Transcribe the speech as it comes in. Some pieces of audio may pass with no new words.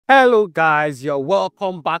Hello guys, you're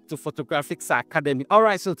welcome back to Photographics Academy. All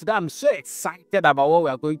right, so today I'm so excited about what we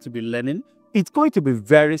are going to be learning. It's going to be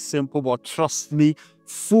very simple, but trust me,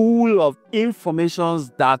 full of information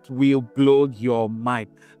that will blow your mind.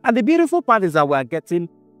 And the beautiful part is that we are getting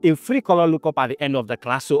a free color lookup at the end of the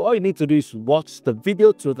class. So all you need to do is watch the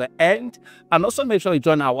video to the end and also make sure you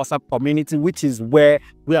join our WhatsApp community, which is where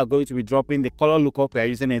we are going to be dropping the color lookup we are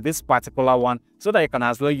using in this particular one, so that you can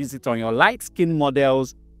as well use it on your light skin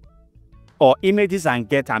models or images and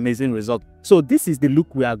get amazing results. So this is the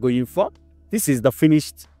look we are going for. This is the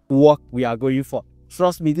finished work we are going for.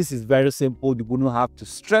 Trust me, this is very simple. You wouldn't have to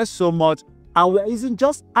stress so much. And we're using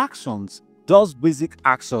just actions, just basic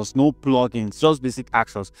actions, no plugins, just basic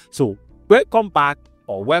actions. So welcome back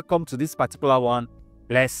or welcome to this particular one.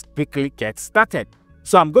 Let's quickly get started.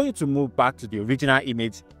 So I'm going to move back to the original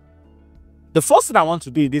image. The first thing I want to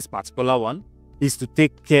do in this particular one is to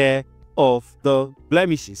take care of the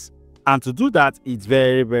blemishes. And to do that, it's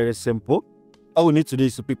very, very simple. All we need to do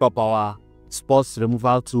is to pick up our spots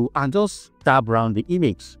removal tool and just dab around the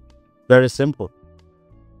image. Very simple.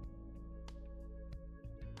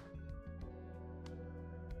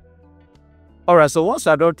 All right, so once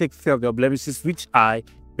I don't take care of the blemishes, which I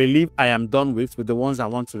believe I am done with the ones I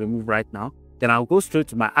want to remove right now, then I'll go straight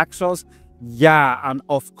to my actions. Yeah, and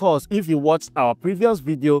of course, if you watched our previous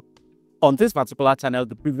video on this particular channel,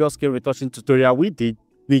 the previous scale retouching tutorial we did,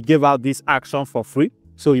 we gave out this action for free.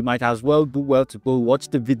 So you might as well do well to go watch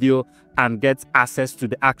the video and get access to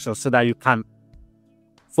the action so that you can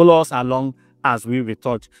follow us along as we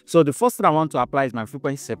retouch. So the first thing I want to apply is my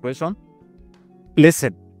frequency separation.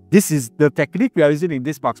 Listen, this is the technique we are using in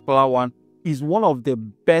this particular one is one of the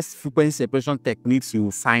best frequency separation techniques you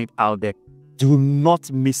will find out there. Do not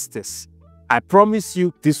miss this. I promise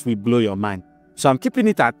you this will blow your mind. So I'm keeping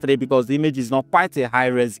it at 3 because the image is not quite a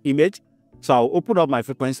high-res image. So I'll open up my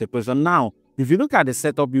frequency separation. Now, if you look at the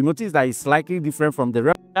setup, you notice that it's slightly different from the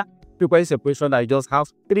regular frequency separation that you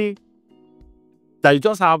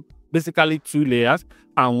just have basically 2 layers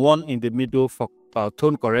and one in the middle for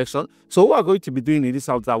tone correction. So what we're going to be doing in this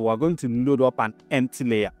house is that we're going to load up an empty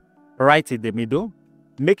layer right in the middle.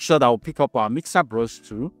 Make sure that we'll pick up our mixer brush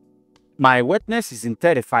too. My wetness is in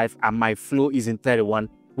 35 and my flow is in 31,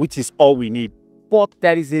 which is all we need. But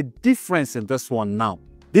there is a difference in this one now.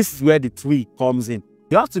 This is where the tweak comes in.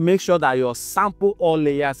 You have to make sure that your sample all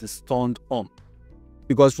layers is turned on.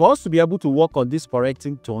 Because for us to be able to work on these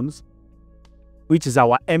correcting tones, which is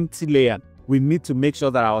our empty layer, we need to make sure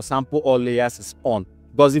that our sample all layers is on.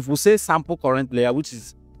 Because if we say sample current layer, which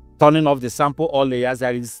is turning off the sample all layers,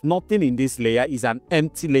 there is nothing in this layer, it's an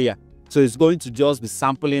empty layer. So it's going to just be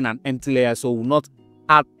sampling an empty layer, so we'll not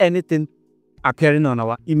have anything appearing on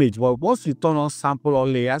our image. But once we turn on sample all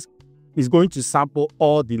layers, it's going to sample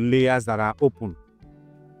all the layers that are open.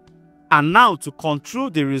 And now to control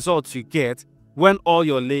the results you get when all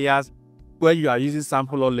your layers, when you are using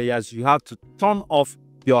sample all layers, you have to turn off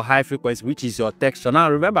your high frequency, which is your texture.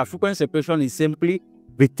 Now remember, frequency separation is simply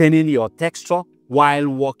retaining your texture while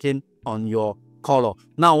working on your color.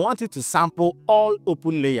 Now I want you to sample all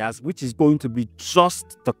open layers, which is going to be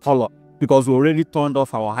just the color because we already turned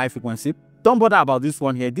off our high frequency. Don't bother about this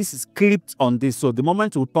one here. This is clipped on this. So the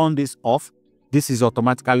moment you turn this off, this is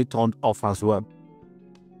automatically turned off as well.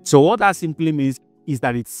 So what that simply means is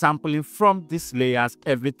that it's sampling from these layers,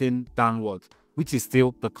 everything downwards, which is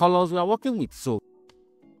still the colors we are working with. So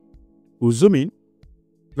we'll zoom in.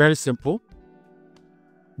 Very simple.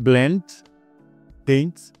 Blend,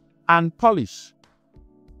 paint, and polish.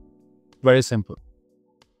 Very simple.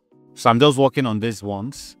 So I'm just working on these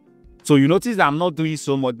ones. So you notice that I'm not doing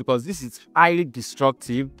so much because this is highly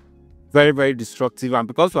destructive, very, very destructive. And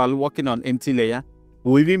because we are working on empty layer,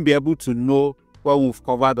 we'll even be able to know when we've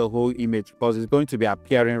covered the whole image because it's going to be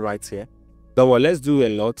appearing right here. So well, let's do a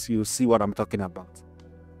lot. You'll see what I'm talking about.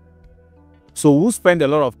 So we'll spend a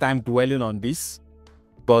lot of time dwelling on this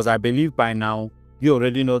because I believe by now you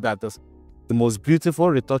already know that the most beautiful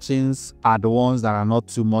retouchings are the ones that are not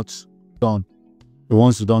too much done. The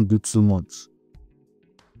ones who don't do too much.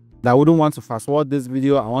 I wouldn't want to fast forward this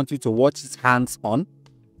video. I want you to watch it hands on.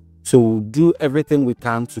 So we'll do everything we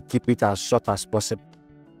can to keep it as short as possible.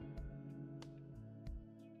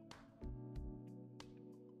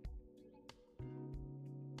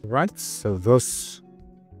 Right, so those,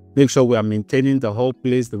 make sure we are maintaining the whole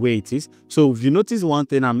place the way it is. So if you notice one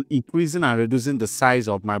thing, I'm increasing and reducing the size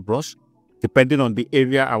of my brush depending on the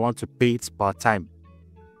area I want to paint per time.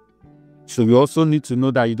 So you also need to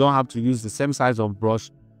know that you don't have to use the same size of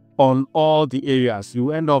brush on all the areas.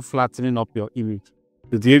 You end up flattening up your image.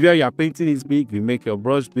 If the area you are painting is big, you make your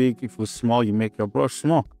brush big. If it's small, you make your brush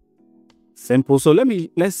small. Simple. So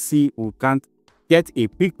let's see, we can't get a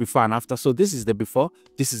quick before and after. So this is the before,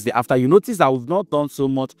 this is the after. You notice that we've not done so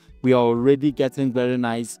much. We are already getting very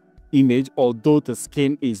nice image, although the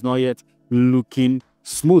skin is not yet looking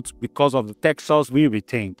smooth because of the textures we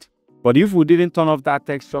retained. But if we didn't turn off that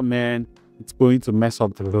texture, man, it's going to mess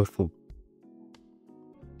up the whole thing.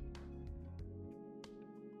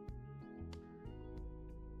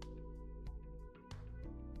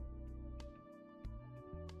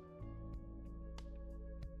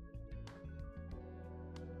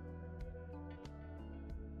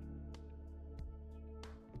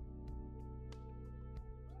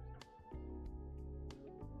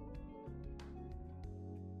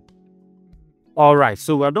 All right,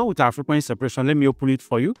 so we're done with our frequency separation. Let me open it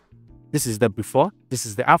for you. This is the before, this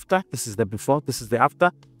is the after, this is the before, this is the after.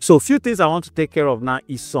 So a few things I want to take care of now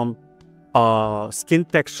is some skin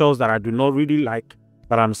textures that I do not really like,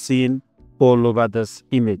 that I'm seeing all over this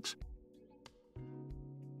image.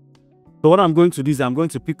 So what I'm going to do is I'm going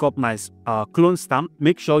to pick up my clone stamp.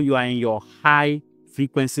 Make sure you are in your high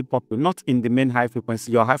frequency copy, not in the main high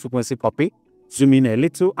frequency, your high frequency copy. Zoom in a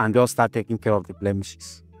little and just start taking care of the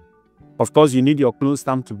blemishes. Of course, you need your clone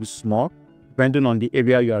stamp to be small, depending on the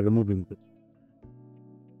area you are removing.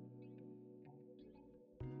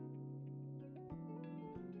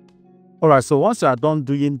 All right, so once you are done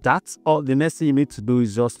doing that, all the next thing you need to do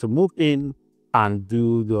is just to move in and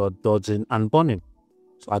do the dodging and burning.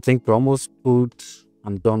 So I think we're almost good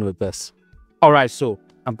and done with this. All right, so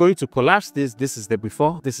I'm going to collapse this. This is the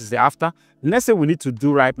before, this is the after. The next thing we need to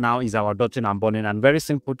do right now is our dodging and burning. And very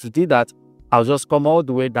simple to do that. I'll just come all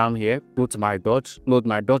the way down here, go to my dodge, load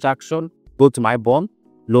my dodge action, go to my burn,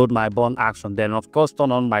 load my burn action. Then, of course,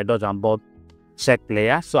 turn on my dodge and burn check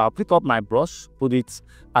layer. So I'll pick up my brush, put it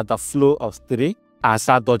at the flow of 3, and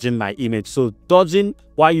start dodging my image. So dodging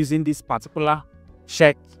while using this particular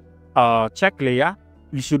check layer,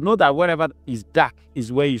 you should know that wherever is dark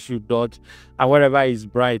is where you should dodge, and wherever is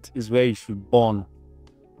bright is where you should burn.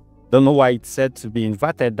 Don't know why it's said to be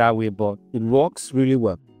inverted that way, but it works really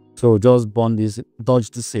well. So just burn this,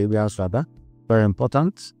 dodge this areas rather. Very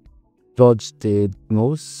important. Dodge the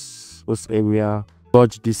nose, this area.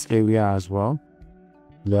 Dodge this area as well.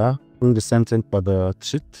 Yeah. Do the same thing for the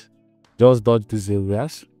cheek. Just dodge these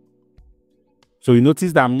areas. So you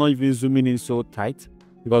notice that I'm not even zooming in so tight,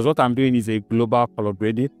 because what I'm doing is a global color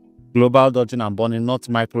grading, global dodging and burning, not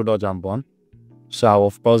micro dodge and burn. So I'll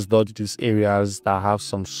of course dodge these areas that have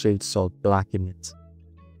some shades of black in it.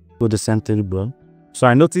 Do the same thing, bro. So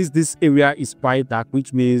I noticed this area is quite dark,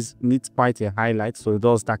 which means it needs quite a highlight. So it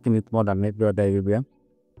does darken it more than every other area.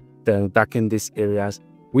 Then darken these areas,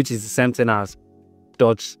 which is the same thing as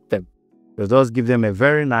dodge them. So it does give them a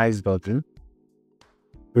very nice dodging.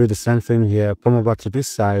 Do the same thing here. Come over to this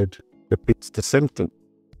side. Repeat the same thing.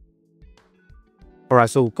 All right,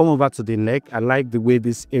 so come over to the neck. I like the way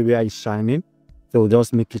this area is shining. So we'll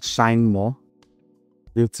just make it shine more.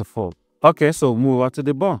 Beautiful. Okay, so move over to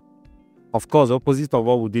the bone. Of course, opposite of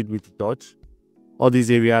what we did with the dodge. All these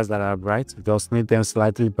areas that are bright, just make them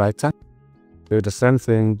slightly brighter. Do the same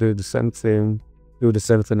thing, do the same thing, do the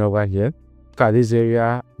same thing over here. Look at this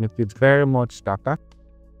area, make it very much darker.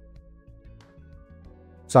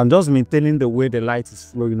 So I'm just maintaining the way the light is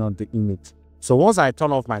flowing on the image. So once I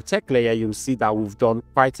turn off my check layer, you'll see that we've done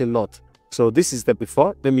quite a lot. So this is the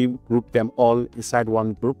before. Let me group them all inside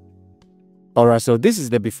one group. All right, so this is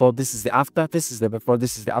the before, this is the after, this is the before,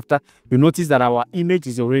 this is the after. You notice that our image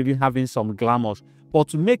is already having some glamour. But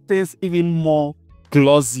to make things even more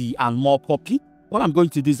glossy and more poppy, what I'm going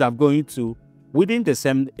to do is I'm going to, within the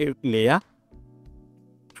same layer,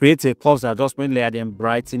 create a curves adjustment layer, then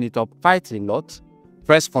brighten it up quite a lot.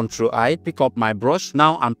 Press Ctrl I, pick up my brush.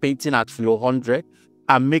 Now I'm painting at flow 100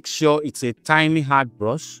 and make sure it's a tiny hard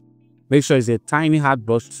brush. Make sure it's a tiny hard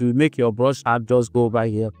brush. To make your brush hard, just go over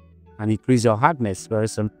here and increase your hardness. Very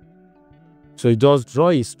simple. So you just draw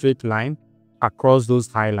a straight line across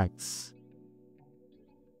those highlights.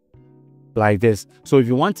 Like this. So if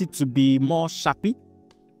you want it to be more sharpy,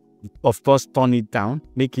 of course, turn it down,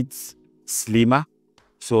 make it slimmer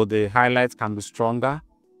so the highlights can be stronger.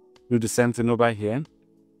 Do the same thing over here.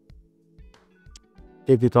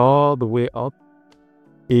 Take it all the way up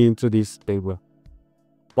into this table.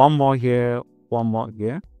 One more here, one more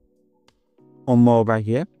here, one more over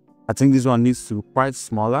here. I think this one needs to be quite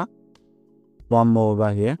smaller. One more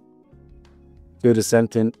over here. Do the same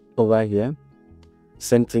thing over here.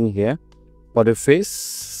 Same thing here. For the face,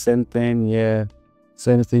 same thing here,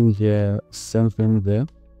 same thing here, same thing there.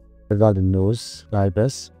 About the nose, like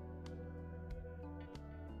this.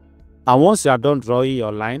 And once you are done drawing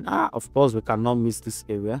your line, of course, we cannot miss this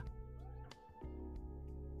area.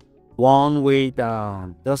 one way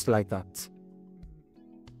down, just like that.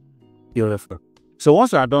 Beautiful. So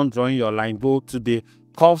once you are done drawing your line, go to the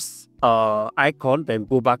curves icon, then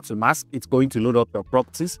go back to mask. It's going to load up your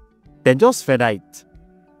properties. Then just feather it.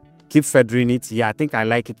 Keep feathering it. Yeah, I think I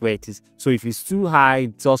like it where it is. So if it's too high,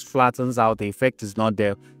 it just flattens out. The effect is not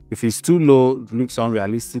there. If it's too low, it looks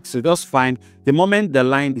unrealistic. So just find the moment the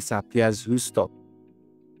line disappears, you stop.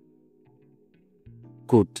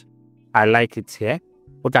 Good. I like it here.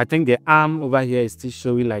 But I think the arm over here is still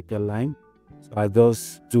showing like a line. So I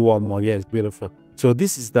just do one more. Yeah, it's beautiful. So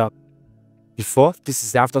this is the before, this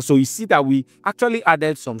is the after. So you see that we actually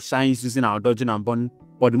added some shines using our dodging and burning.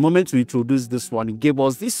 But the moment we introduced this one, it gave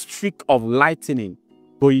us this trick of lightening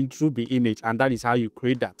going through the image. And that is how you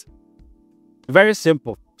create that. Very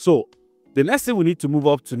simple. So the next thing we need to move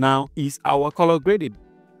up to now is our color grading.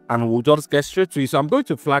 And we'll just get straight to it. So I'm going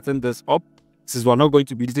to flatten this up. Since we're not going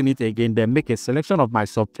to be using it again, then make a selection of my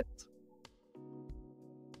subject.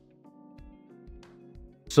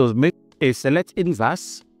 So make a select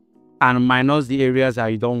inverse and minus the areas that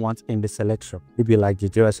you don't want in the selection. Maybe like the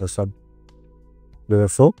dress or something.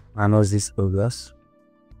 Beautiful. Minus this areas.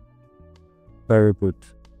 Very good.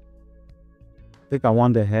 I think I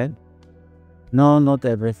want the head. No, not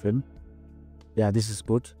everything. Yeah, this is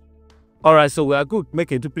good. All right, so we are good.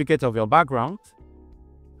 Make a duplicate of your background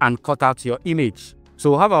and cut out your image. So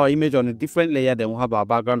we'll have our image on a different layer, then we'll have our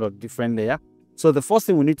background on a different layer. So the first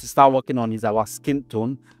thing we need to start working on is our skin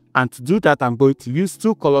tone. And to do that, I'm going to use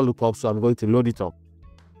two color lookups, so I'm going to load it up.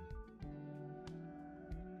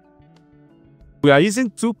 We are using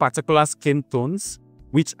two particular skin tones,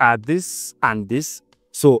 which are this and this.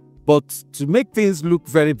 So, but to make things look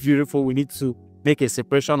very beautiful, we need to make a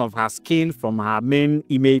separation of her skin from her main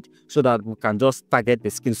image so that we can just target the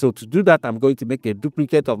skin. So to do that, I'm going to make a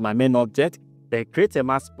duplicate of my main object, then create a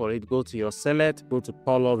mask for it, go to your select, go to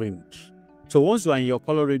color range. So once you are in your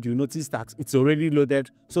color range, you notice that it's already loaded.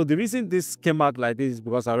 So the reason this came out like this is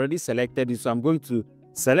because I already selected it. So I'm going to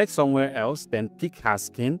select somewhere else, then pick her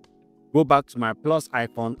skin, go back to my plus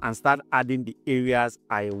icon and start adding the areas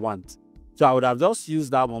I want. So I would have just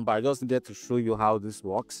used that one, but I just needed to show you how this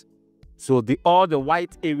works. So all the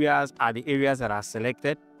white areas are the areas that are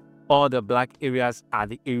selected. All the black areas are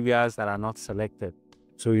the areas that are not selected.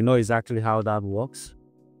 So you know exactly how that works.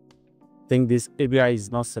 I think this area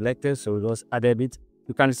is not selected, so we just added it.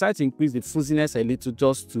 You can decide to increase the fuzziness a little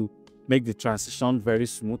just to make the transition very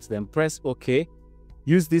smooth. Then press OK.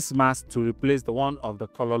 Use this mask to replace the one of the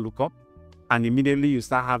color lookup. And immediately you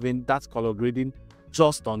start having that color grading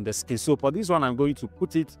just on the skin. So for this one, I'm going to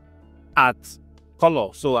put it at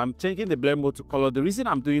color. So I'm changing the blend mode to color. The reason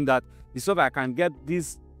I'm doing that is so that I can get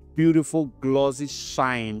this beautiful glossy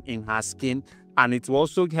shine in her skin, and it will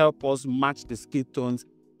also help us match the skin tones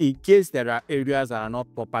in case there are areas that are not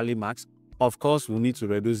properly matched. Of course, we need to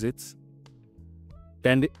reduce it.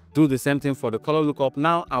 Then do the same thing for the color lookup.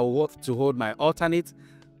 Now I will have to hold my alternate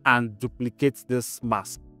and duplicate this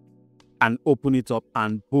mask and open it up,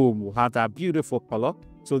 and boom, we'll have that beautiful color.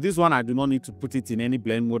 So this one, I do not need to put it in any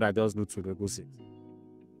blend mode. I just need to reduce it.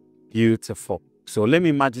 Beautiful. So let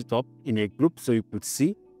me merge it up in a group so you could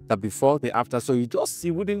see the before, the after. So you just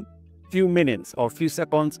see within few minutes or few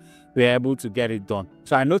seconds, we're able to get it done.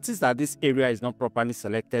 So I noticed that this area is not properly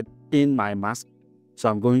selected in my mask. So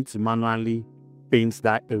I'm going to manually paint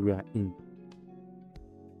that area in.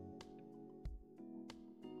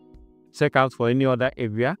 Check out for any other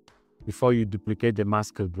area before you duplicate the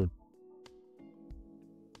mask again.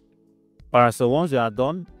 All right, so once you are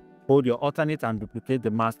done, hold your alternate and duplicate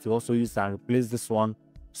the mask to also use and replace this one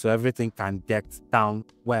so everything can get down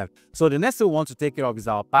well. So the next thing we want to take care of is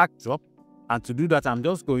our backdrop. And to do that, I'm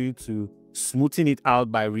just going to smoothen it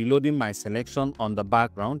out by reloading my selection on the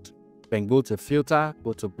background. Then go to filter,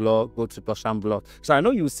 go to blur, go to Gaussian blur. So I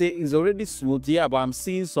know you say it's already smooth here, but I'm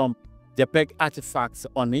seeing some JPEG artifacts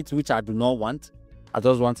on it, which I do not want. I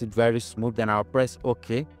just want it very smooth. Then I'll press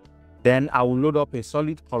OK. Then I will load up a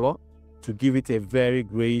solid color to give it a very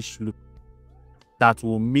grayish look that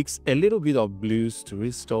will mix a little bit of blues to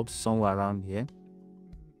restore somewhere around here.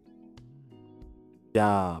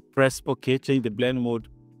 Yeah, press OK, change the blend mode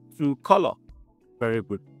to color. Very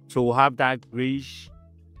good. So we'll have that grayish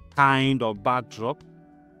kind of backdrop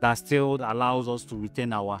that still allows us to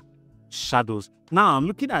retain our shadows. Now I'm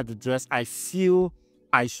looking at the dress. I feel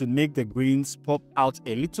I should make the greens pop out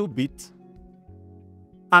a little bit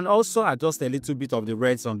and also adjust a little bit of the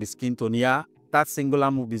reds on the skin tone. Yeah, that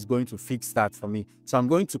singular move is going to fix that for me. So I'm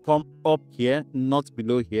going to come up here, not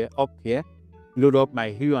below here, up here, load up my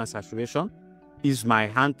hue and saturation, use my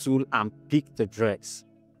hand tool and pick the dress.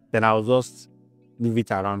 Then I'll just move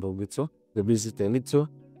it around a little, reduce it a little,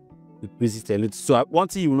 decrease it a little. So one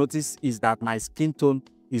thing you will notice is that my skin tone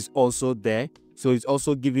is also there. So it's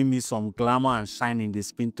also giving me some glamour and shine in the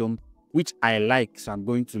skin tone, which I like. So I'm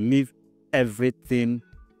going to leave everything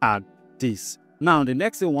at this. Now, the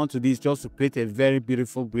next thing we want to do is just to create a very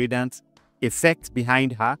beautiful gradient effect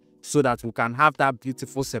behind her so that we can have that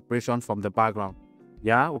beautiful separation from the background.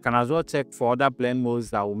 Yeah, we can as well check for other blend modes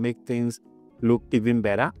that will make things look even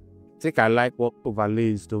better. I think I like what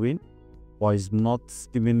overlay is doing, but it's not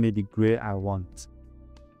giving me the gray I want.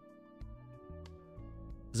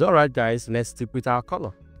 It's all right, guys. Let's stick with our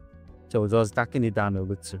color. So we'll just darken it down a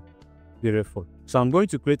bit. Beautiful. So I'm going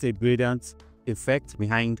to create a gradient effect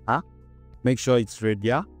behind her. Make sure it's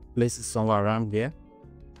radial. Place it somewhere around here.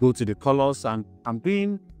 Go to the colors, and I'm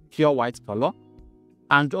doing pure white color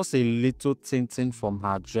and just a little tinting from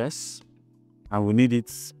her dress. And we need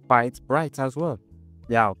it quite bright as well.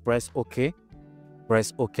 Yeah, I'll press OK.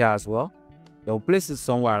 Press OK as well. Then we'll place it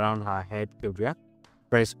somewhere around her head area.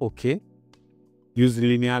 Press OK. Use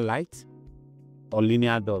linear light or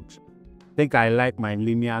linear dodge. I think I like my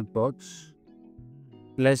linear dodge.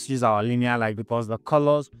 Let's use our linear light because the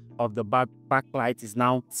colors of the backlight is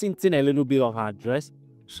now tinting a little bit of her dress.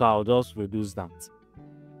 So I'll just reduce that.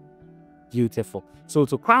 Beautiful. So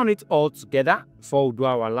to crown it all together, before we do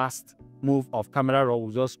our last move of camera roll,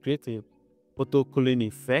 we'll just create a photo cooling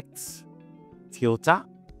effect filter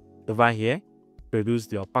over here. Reduce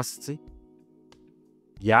the opacity.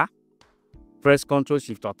 Yeah. Press Ctrl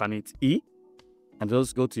Shift Alternate E and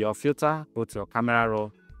just go to your filter, go to your camera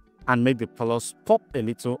roll and make the colors pop a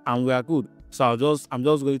little, and we are good. So I'm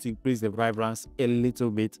just going to increase the vibrance a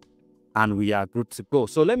little bit and we are good to go.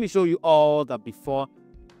 So let me show you all the before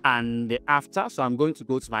and the after. So I'm going to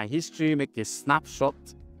go to my history, make a snapshot.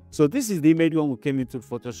 So this is the image when we came into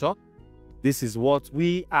Photoshop. This is what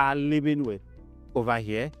we are living with over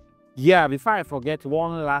here. Yeah, before I forget,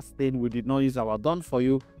 one last thing, we did not use our done for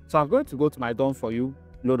you. So I'm going to go to my done for you,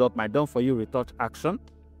 load up my done for you retouch action,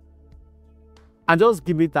 and just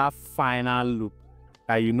give it that final look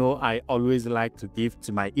that you know I always like to give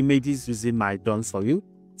to my images using my done for you.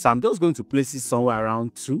 So I'm just going to place it somewhere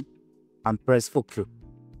around 2 and press OK.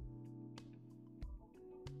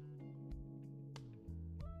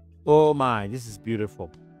 Oh my, this is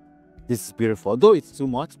beautiful. This is beautiful. Although it's too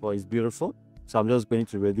much, but it's beautiful. So I'm just going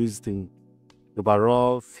to reduce the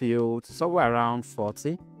overall field somewhere around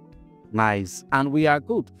 40. Nice. And we are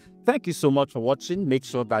good. Thank you so much for watching. Make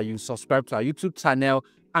sure that you subscribe to our YouTube channel.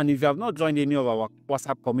 And if you have not joined any of our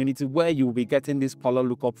WhatsApp community where you will be getting this color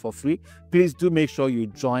lookup for free, please do make sure you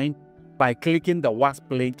join by clicking the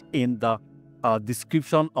WhatsApp link in the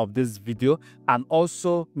description of this video. And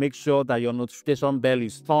also make sure that your notification bell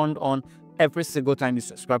is turned on every single time you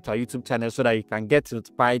subscribe to our YouTube channel so that you can get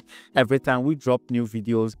notified every time we drop new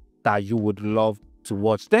videos that you would love to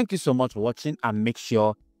watch. Thank you so much for watching, and make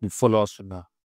sure you follow us now.